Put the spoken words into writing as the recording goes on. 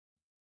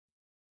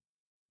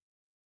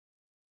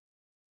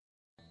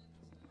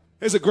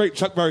Here's a great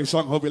Chuck Berry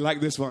song. Hope you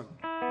like this one.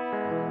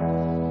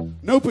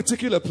 No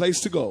particular place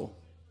to go.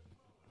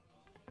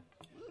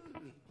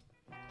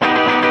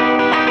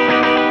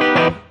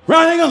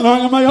 Riding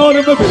along in my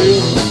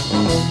automobile,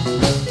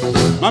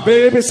 my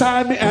baby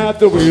beside me at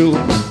the wheel.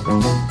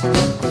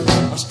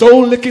 I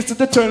stole the kiss at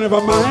the turn of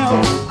a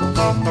mile,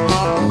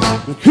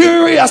 the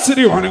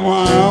curiosity running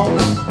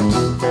wild,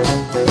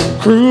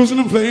 cruising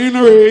and playing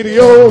the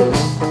radio.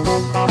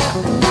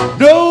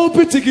 No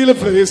particular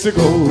place to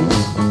go.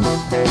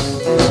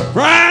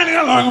 Riding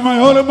along in my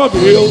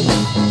automobile,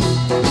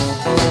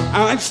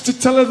 I like to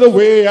tell her the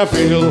way I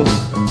feel.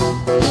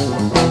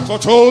 So I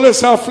told her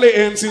softly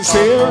and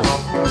sincere.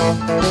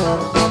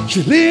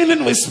 She leaned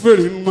and whispered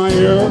in my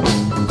ear,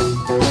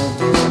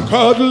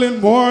 cuddling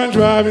more and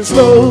driving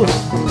slow.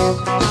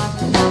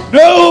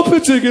 No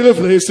particular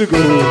place to go.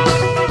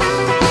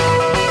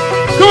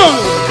 Come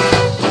on!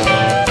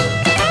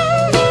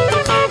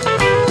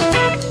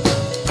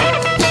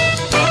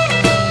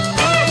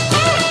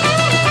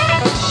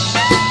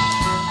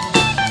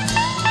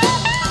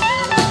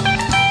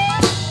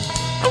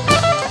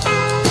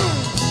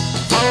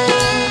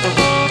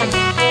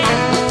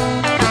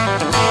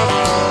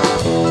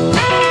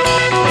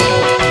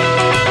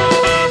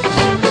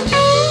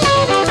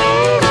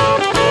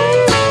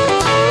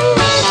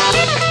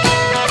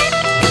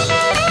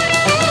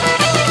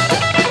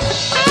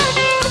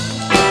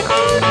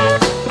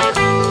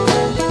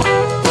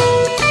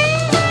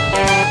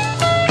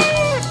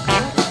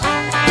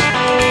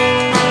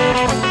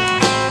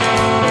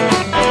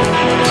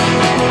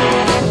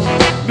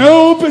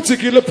 No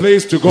particular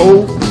place to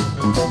go,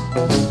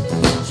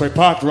 so I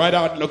parked right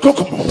out in the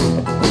Kokomo.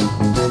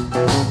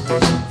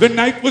 The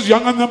night was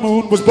young and the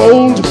moon was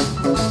bold.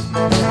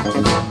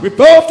 We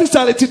both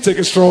decided to take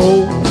a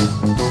stroll.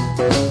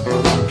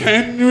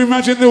 Can you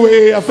imagine the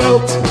way I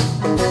felt?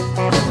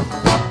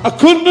 I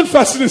couldn't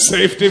unfasten a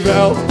safety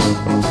belt.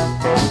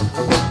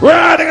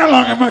 Riding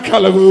along in my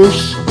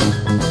calaboose,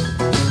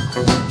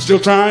 still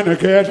trying to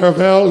get her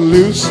belt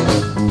loose.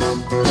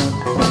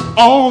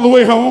 All the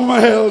way home I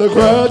held a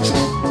grudge,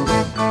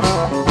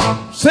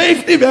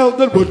 safety belt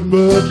that wouldn't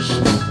budge,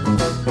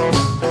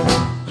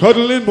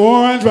 cuddling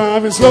more and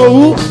driving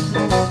slow.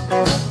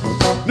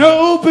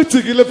 No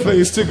particular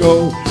place to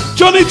go.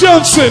 Johnny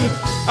Johnson,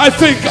 I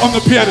think, on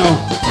the piano.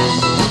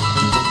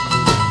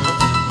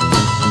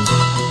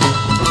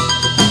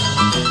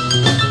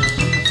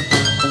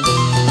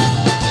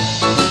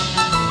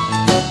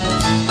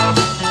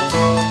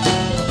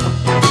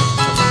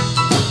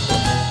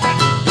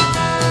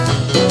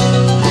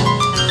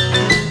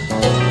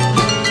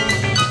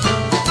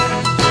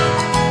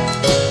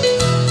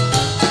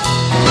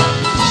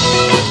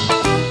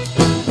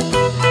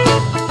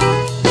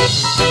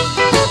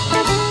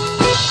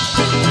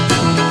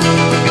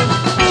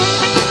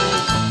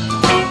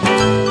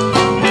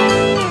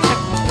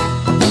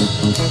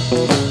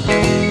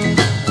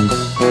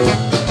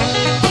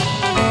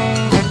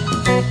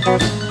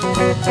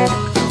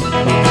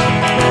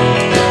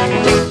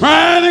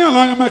 Riding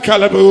along in my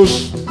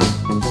calaboose,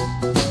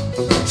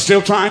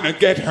 still trying to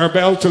get her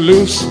belt to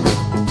loose.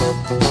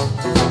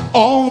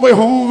 All the way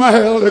home I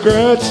held a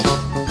grudge,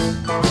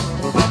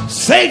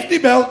 safety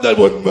belt that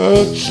wouldn't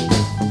budge,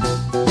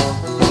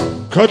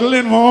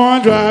 cuddling more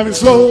and driving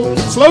slow.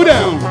 Slow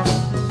down.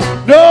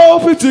 No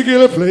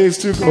particular place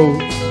to go.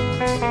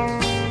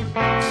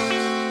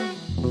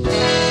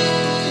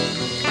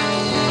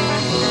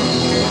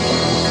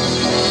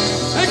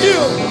 Thank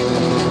you.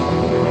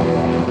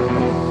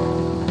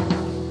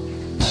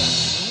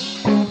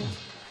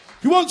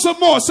 If you want some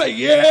more, say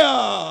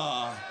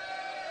yeah.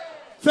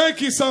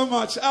 Thank you so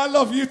much. I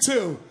love you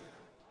too.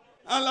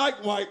 I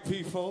like white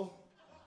people.